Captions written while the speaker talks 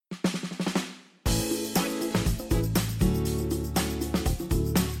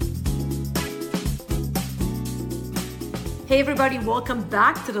Hey everybody, welcome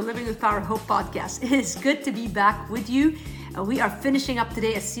back to the Living with Power Hope podcast. It is good to be back with you. We are finishing up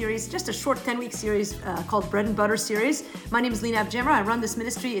today a series, just a short 10-week series called Bread and Butter series. My name is Lena Abjamra. I run this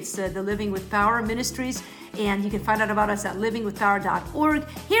ministry. It's the Living with Power Ministries, and you can find out about us at livingwithpower.org.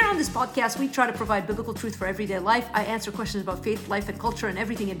 Here on this podcast, we try to provide biblical truth for everyday life. I answer questions about faith, life, and culture, and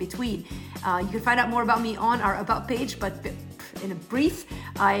everything in between. You can find out more about me on our About page, but in a brief,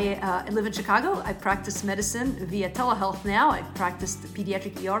 I live in Chicago. I practice medicine via telehealth now. I practiced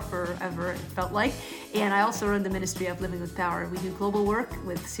pediatric ER forever, it felt like. And I also run the ministry of Living with Power. We do global work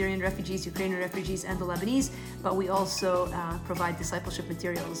with Syrian refugees, Ukrainian refugees, and the Lebanese, but we also provide discipleship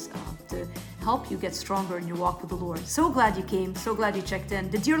materials to help you get stronger in your walk with the Lord. So glad you came. So glad you checked in.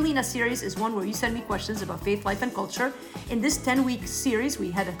 The Dear Lena series is one where you send me questions about faith, life, and culture. In this 10-week series,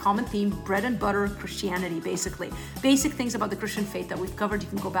 we had a common theme, bread and butter Christianity, basically. Basic things about the Christian faith that we've covered. You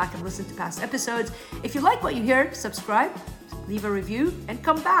can go back and listen to past episodes. If you like what you hear, subscribe, leave a review, and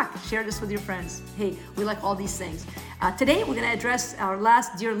come back. Share this with your friends. Hey, we like all these things. Today, we're going to address our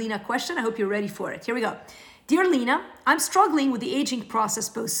last Dear Lena question. I hope you're ready for it. Here we go. Dear Lena, I'm struggling with the aging process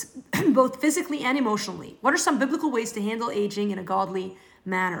both physically and emotionally. What are some biblical ways to handle aging in a godly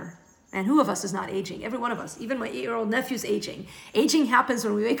manner? And who of us is not aging? Every one of us. Even my 8-year-old nephew's aging. Aging happens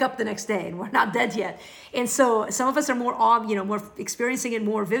when we wake up the next day and we're not dead yet. And so some of us are more experiencing it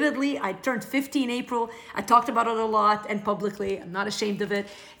more vividly. I turned 50 in April. I talked about it a lot and publicly. I'm not ashamed of it.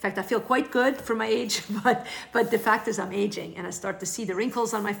 In fact, I feel quite good for my age, but the fact is I'm aging and I start to see the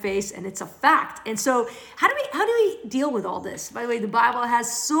wrinkles on my face, and it's a fact. And so how do we deal with all this? By the way, the Bible has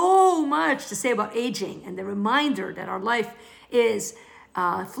so much to say about aging and the reminder that our life is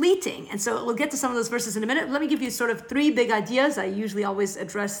fleeting. And so we'll get to some of those verses in a minute. Let me give you sort of 3 big ideas. I usually always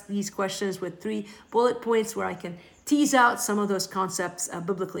address these questions with 3 bullet points where I can tease out some of those concepts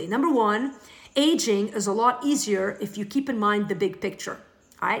biblically. Number 1, aging is a lot easier if you keep in mind the big picture.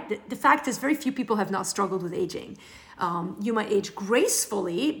 All right? The fact is very few people have not struggled with aging. You might age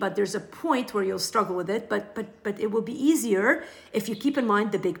gracefully, but there's a point where you'll struggle with it. But it will be easier if you keep in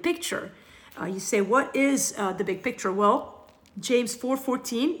mind the big picture. You say, what is the big picture? Well, James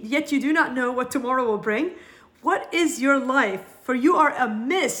 4:14, yet you do not know what tomorrow will bring. What is your life? For you are a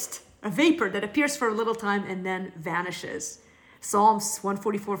mist, a vapor that appears for a little time and then vanishes. Psalms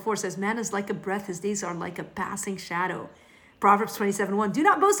 144:4 says, man is like a breath, his days are like a passing shadow. Proverbs 27:1, do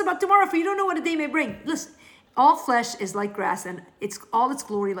not boast about tomorrow, for you don't know what a day may bring. Listen, all flesh is like grass, and it's all its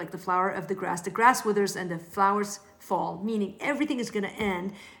glory like the flower of the grass. The grass withers and the flowers fall, meaning everything is going to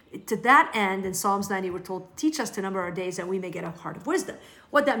end. To that end, in Psalms 90, we're told, teach us to number our days that we may get a heart of wisdom.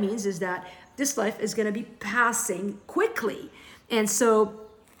 What that means is that this life is going to be passing quickly. And so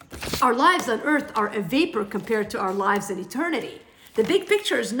our lives on earth are a vapor compared to our lives in eternity. The big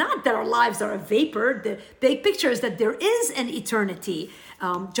picture is not that our lives are a vapor. The big picture is that there is an eternity.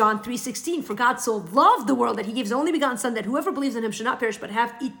 John 3:16, for God so loved the world that he gives his only begotten son, that whoever believes in him should not perish but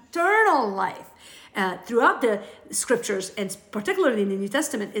have eternal life. Throughout the scriptures, and particularly in the New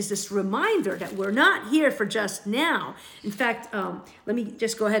Testament, is this reminder that we're not here for just now. In fact, let me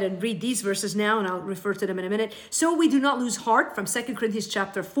just go ahead and read these verses now, and I'll refer to them in a minute. So we do not lose heart, from 2 Corinthians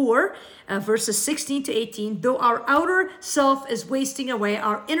chapter 4, verses 16 to 18. Though our outer self is wasting away,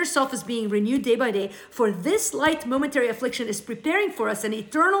 our inner self is being renewed day by day. For this light momentary affliction is preparing for us an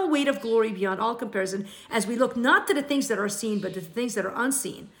eternal weight of glory beyond all comparison, as we look not to the things that are seen, but to the things that are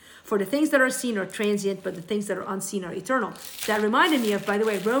unseen. For the things that are seen are transient, but the things that are unseen are eternal. That reminded me of, by the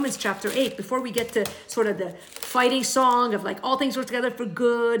way, Romans chapter 8. Before we get to sort of the fighting song of like all things work together for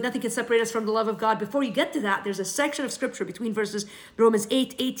good, nothing can separate us from the love of God. Before you get to that, there's a section of scripture between verses Romans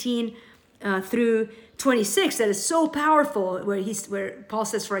 8:18 through 26 that is so powerful, where Paul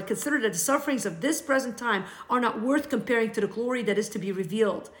says, for I consider that the sufferings of this present time are not worth comparing to the glory that is to be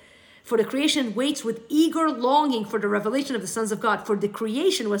revealed. For the creation waits with eager longing for the revelation of the sons of God. For the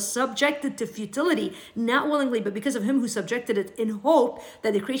creation was subjected to futility, not willingly, but because of him who subjected it, in hope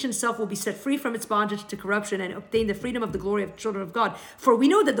that the creation itself will be set free from its bondage to corruption and obtain the freedom of the glory of children of God. For we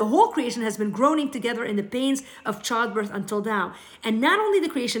know that the whole creation has been groaning together in the pains of childbirth until now. And not only the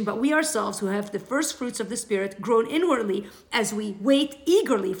creation, but we ourselves, who have the first fruits of the Spirit, groan inwardly as we wait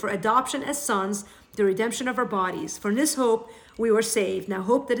eagerly for adoption as sons, the redemption of our bodies. For in this hope we were saved. Now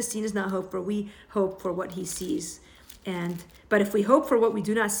hope that is seen is not hope, for we hope for what he sees. But if we hope for what we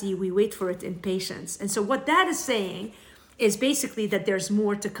do not see, we wait for it in patience. And so what that is saying is basically that there's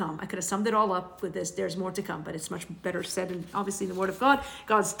more to come. I could have summed it all up with this, there's more to come, but it's much better said in, obviously, in the Word of God.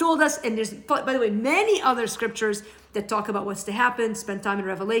 God's told us, and there's, by the way, many other scriptures that talk about what's to happen, spend time in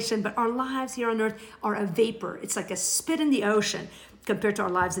Revelation, but our lives here on earth are a vapor. It's like a spit in the ocean. compared to our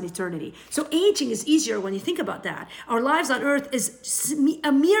lives in eternity. So aging is easier when you think about that. Our lives on earth is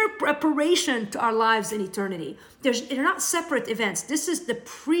a mere preparation to our lives in eternity. They're not separate events. This is the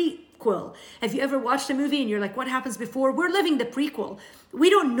prequel. Have you ever watched a movie and you're like, what happens before? We're living the prequel.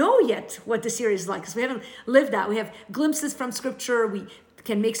 We don't know yet what the series is like because we haven't lived that. We have glimpses from scripture. We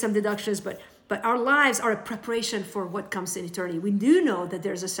can make some deductions, but our lives are a preparation for what comes in eternity. We do know that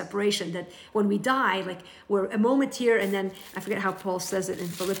there's a separation, that when we die, like we're a moment here, and then I forget how Paul says it in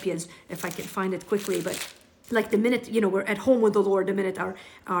Philippians, if I can find it quickly, but like the minute, we're at home with the Lord, the minute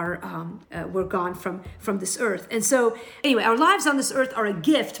we're gone from this earth. And so anyway, our lives on this earth are a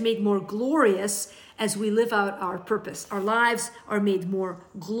gift made more glorious as we live out our purpose. Our lives are made more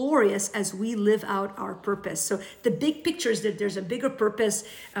glorious as we live out our purpose. So the big picture is that there's a bigger purpose.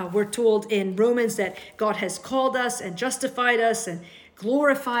 We're told in Romans that God has called us and justified us and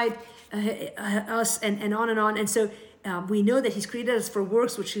glorified us and on and on. And so we know that he's created us for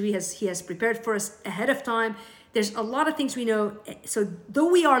works which he has prepared for us ahead of time. There's a lot of things we know. So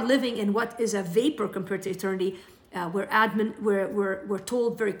though we are living in what is a vapor compared to eternity, we're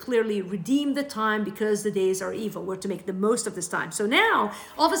told very clearly, redeem the time because the days are evil. We're to make the most of this time. So now,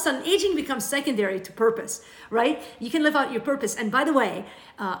 all of a sudden, aging becomes secondary to purpose, right? You can live out your purpose. And by the way,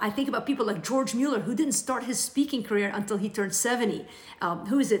 I think about people like George Mueller, who didn't start his speaking career until he turned 70.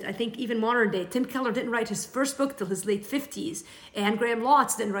 Who is it? I think even modern day. Tim Keller didn't write his first book till his late 50s. Anne Graham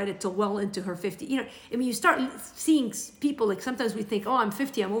Lotz didn't write it till well into her 50s. You start seeing people, like sometimes we think, oh, I'm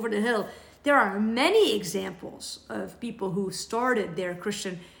 50, I'm over the hill. There are many examples of people who started their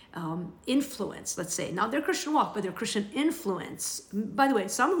Christian influence, let's say, not their Christian walk, but their Christian influence. By the way,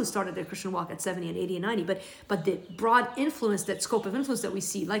 some who started their Christian walk at 70 and 80 and 90, but the broad influence, that scope of influence that we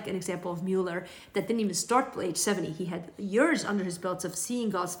see, like an example of Mueller, that didn't even start at age 70. He had years under his belt of seeing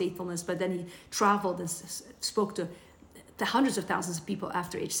God's faithfulness, but then he traveled and spoke to hundreds of thousands of people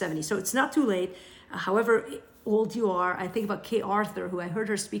after age 70. So it's not too late. However old you are, I think about Kay Arthur, who I heard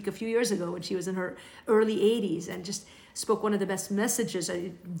her speak a few years ago when she was in her early 80s and just spoke one of the best messages.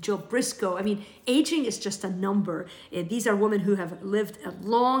 Jill Briscoe. Aging is just a number. These are women who have lived a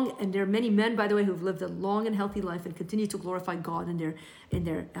long, and there are many men, by the way, who've lived a long and healthy life and continue to glorify God in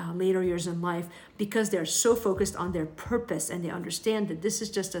their later years in life because they're so focused on their purpose and they understand that this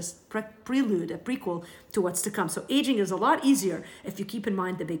is just a prelude, a prequel to what's to come. So aging is a lot easier if you keep in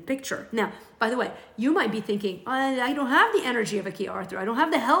mind the big picture. Now, by the way, you might be thinking, I don't have the energy of a Kay Arthur. I don't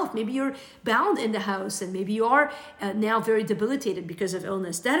have the health. Maybe you're bound in the house and maybe you are now very debilitated because of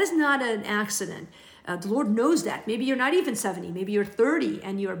illness. That is not an accident. The Lord knows that. Maybe you're not even 70. Maybe you're 30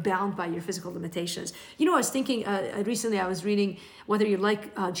 and you're bound by your physical limitations. I was thinking recently, I was reading, whether you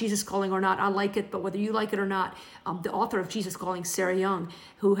like Jesus Calling or not, I like it, but whether you like it or not, the author of Jesus Calling, Sarah Young,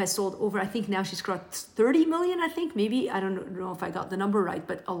 who has sold over, I think now she's got 30 million, I think, maybe, I don't know if I got the number right,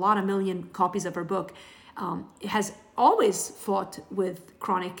 but a lot of million copies of her book, has always fought with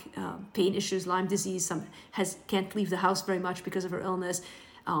chronic pain issues, Lyme disease, can't leave the house very much because of her illness.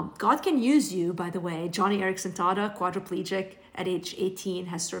 God can use you, by the way. Johnny Erickson Tada, quadriplegic at age 18,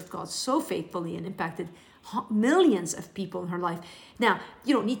 has served God so faithfully and impacted millions of people in her life. Now,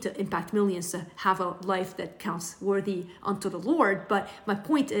 you don't need to impact millions to have a life that counts worthy unto the Lord, but my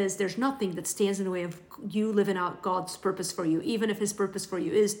point is there's nothing that stands in the way of you living out God's purpose for you, even if his purpose for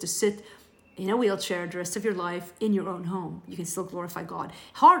you is to sit in a wheelchair the rest of your life in your own home. You can still glorify God.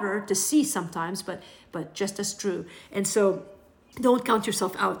 Harder to see sometimes, but just as true. And so don't count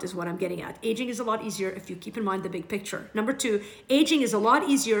yourself out is what I'm getting at. Aging is a lot easier if you keep in mind the big picture. Number 2, aging is a lot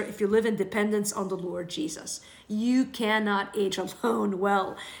easier if you live in dependence on the Lord Jesus. You cannot age alone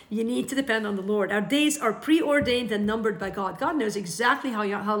well. You need to depend on the Lord. Our days are preordained and numbered by God. God knows exactly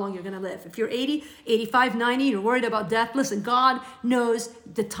how long you're going to live. If you're 80, 85, 90, you're worried about death, listen, God knows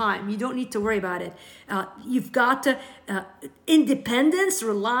the time. You don't need to worry about it. You've got to, independence,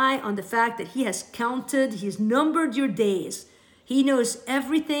 rely on the fact that he has counted, he's numbered your days. He knows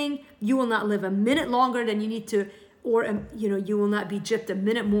everything. You will not live a minute longer than you need to, or you will not be gypped a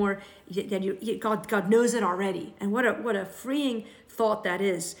minute more than God knows it already. And what a freeing thought that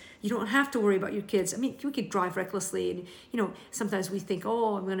is. You don't have to worry about your kids. We could drive recklessly, and sometimes we think,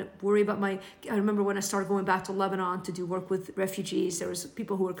 oh, I'm going to worry about I remember when I started going back to Lebanon to do work with refugees, there was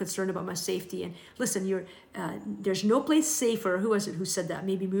people who were concerned about my safety. And listen, there's no place safer. Who was it who said that?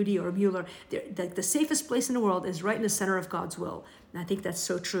 Maybe Moody or Mueller. The safest place in the world is right in the center of God's will. And I think that's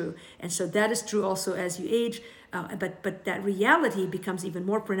so true. And so that is true also as you age. But that reality becomes even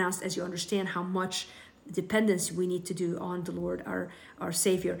more pronounced as you understand how much dependence we need to do on the Lord, our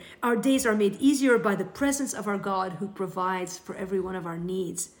Savior. Our days are made easier by the presence of our God who provides for every one of our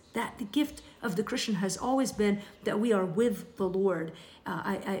needs. That the gift of the Christian has always been that we are with the Lord.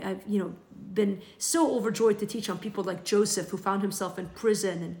 I've been so overjoyed to teach on people like Joseph, who found himself in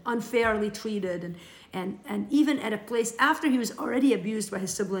prison and unfairly treated, and even at a place after he was already abused by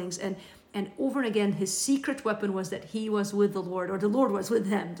his siblings, and over and again, his secret weapon was that he was with the Lord, or the Lord was with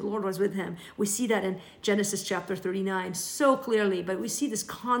him. The Lord was with him. We see that in Genesis chapter 39 so clearly. But we see this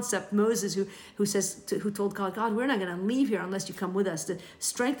concept, Moses, who told God, God, we're not going to leave here unless you come with us. The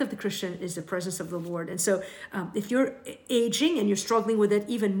strength of the Christian is the presence of the Lord. And so if you're aging and you're struggling with it,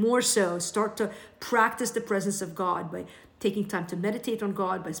 even more so, start to practice the presence of God by taking time to meditate on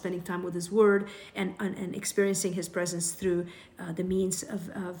God, by spending time with his word, and experiencing his presence through the means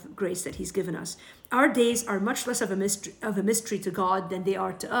of grace that he's given us. Our days are much less of a mystery to God than they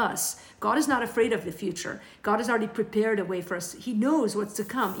are to us. God is not afraid of the future. God has already prepared a way for us. He knows what's to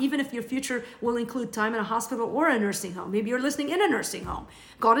come, even if your future will include time in a hospital or a nursing home. Maybe you're listening in a nursing home.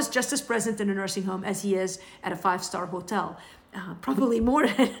 God is just as present in a nursing home as he is at a 5-star hotel. Probably more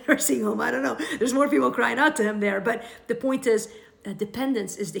at a nursing home. I don't know. There's more people crying out to him there. But the point is,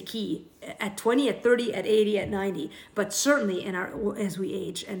 dependence is the key at 20, at 30, at 80, at 90. But certainly as we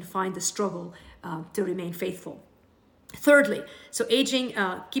age and find the struggle to remain faithful. Thirdly, so aging,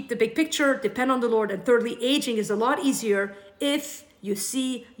 keep the big picture, depend on the Lord. And thirdly, aging is a lot easier if you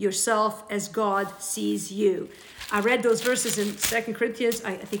see yourself as God sees you. I read those verses in 2 Corinthians.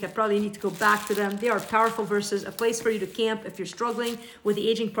 I think I probably need to go back to them. They are powerful verses, a place for you to camp if you're struggling with the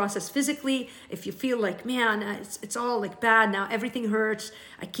aging process physically. If you feel like, man, it's all like bad now, everything hurts,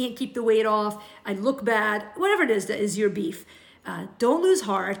 I can't keep the weight off, I look bad, whatever it is that is your beef. Don't lose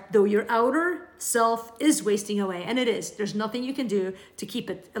heart, though your outer self is wasting away. And it is. There's nothing you can do to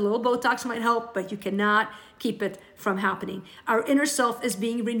keep it. A little Botox might help, but you cannot keep it from happening. Our inner self is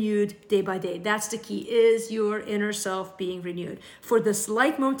being renewed day by day. That's the key, is your inner self being renewed. For this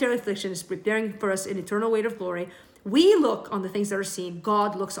light momentary affliction is preparing for us an eternal weight of glory. We look on the things that are seen.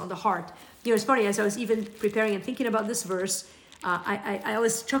 God looks on the heart. It's funny, as I was even preparing and thinking about this verse, I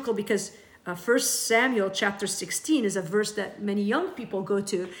always chuckle because 1 Samuel chapter 16 is a verse that many young people go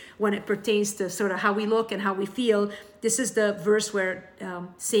to when it pertains to sort of how we look and how we feel. This is the verse where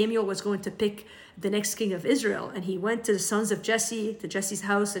Samuel was going to pick the next king of Israel. And he went to the sons of Jesse, to Jesse's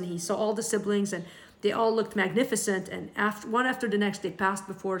house, and he saw all the siblings, and they all looked magnificent. And one after the next, they passed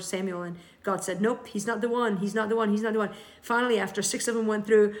before Samuel, and God said, nope, he's not the one, he's not the one, he's not the one. Finally, after 6 of them went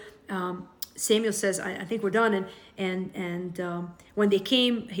through, Samuel says, I think we're done. And when they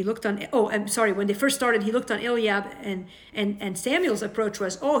came, he looked on, when they first started, he looked on Eliab, and Samuel's approach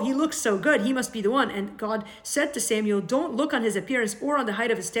was, he looks so good, he must be the one. And God said to Samuel, don't look on his appearance or on the height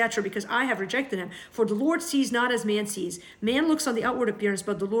of his stature, because I have rejected him. For the Lord sees not as man sees. Man looks on the outward appearance,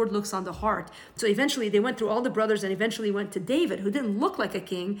 but the Lord looks on the heart. So eventually they went through all the brothers and eventually went to David, who didn't look like a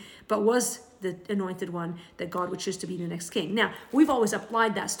king, but was the anointed one that God would choose to be the next king. Now, we've always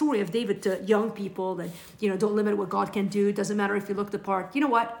applied that story of David to young people, that, don't limit what God can do. It doesn't matter if you look the part. You know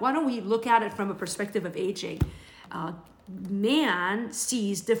what? Why don't we look at it from a perspective of aging? Man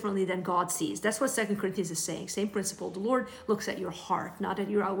sees differently than God sees. That's what 2 Corinthians is saying. Same principle. The Lord looks at your heart, not at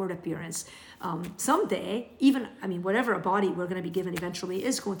your outward appearance. Someday, whatever a body we're going to be given eventually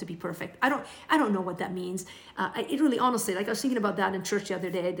is going to be perfect. I don't know what that means. It really, honestly, like I was thinking about that in church the other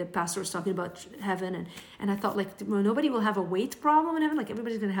day. The pastor was talking about heaven, and I thought, nobody will have a weight problem in heaven. Like,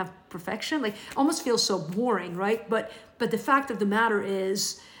 everybody's going to have perfection. Like, almost feels so boring, right? But the fact of the matter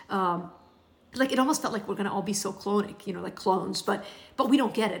is, it almost felt like we're going to all be so clonic, like clones, but we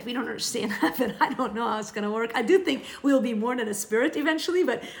don't get it. We don't understand heaven. I don't know how it's going to work. I do think we'll be more than a spirit eventually,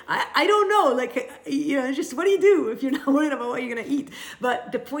 but I don't know. Just what do you do if you're not worried about what you're going to eat?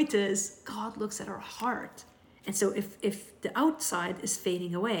 But the point is, God looks at our heart. And so if the outside is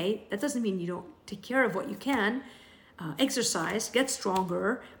fading away, that doesn't mean you don't take care of what you can. Exercise, get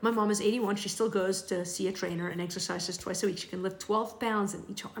stronger. My mom is 81. She still goes to see a trainer and exercises twice a week. She can lift 12 pounds in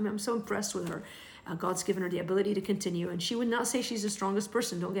each arm. I'm so impressed with her. God's given her the ability to continue. And she would not say she's the strongest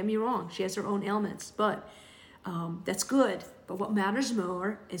person. Don't get me wrong. She has her own ailments. But that's good. But what matters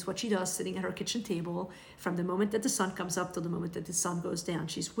more is what she does sitting at her kitchen table from the moment that the sun comes up till the moment that the sun goes down.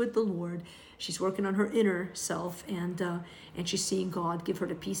 She's with the Lord. She's working on her inner self, and she's seeing God give her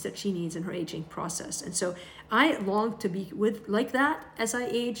the peace that she needs in her aging process. And so I long to be like that as I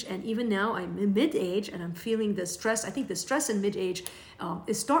age. And even now I'm in mid-age and I'm feeling the stress. I think the stress in mid-age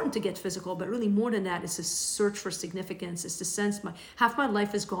is starting to get physical, but really more than that, it's this search for significance. It's the sense half my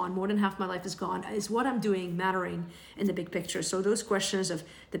life is gone, more than half my life is gone. Is what I'm doing mattering in the big picture? So those questions of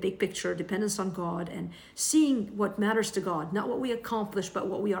the big picture, dependence on God, and seeing what matters to God, not what we accomplish, but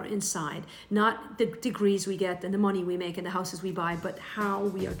what we are inside. Not the degrees we get and the money we make and the houses we buy, but how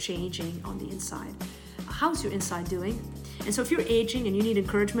we are changing on the inside. How's your inside doing? And so if you're aging and you need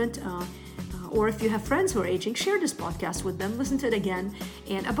encouragement, or if you have friends who are aging, share this podcast with them, listen to it again,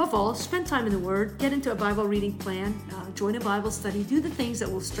 and above all, spend time in the Word, get into a Bible reading plan, join a Bible study, do the things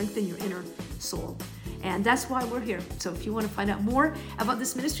that will strengthen your inner soul. And that's why we're here. So if you want to find out more about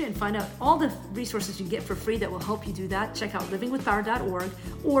this ministry and find out all the resources you get for free that will help you do that, check out livingwithpower.org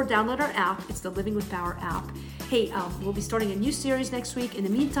or download our app. It's the Living with Power app. Hey, we'll be starting a new series next week. In the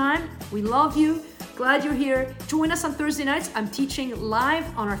meantime, we love you. Glad you're here. Join us on Thursday nights. I'm teaching live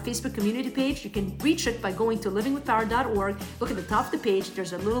on our Facebook community page. You can reach it by going to livingwithpower.org. Look at the top of the page.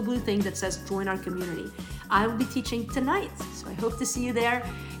 There's a little blue thing that says join our community. I will be teaching tonight, so I hope to see you there.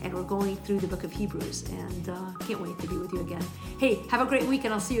 And we're going through the book of Hebrews, and can't wait to be with you again. Hey, have a great week,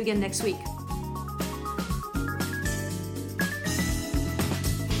 and I'll see you again next week.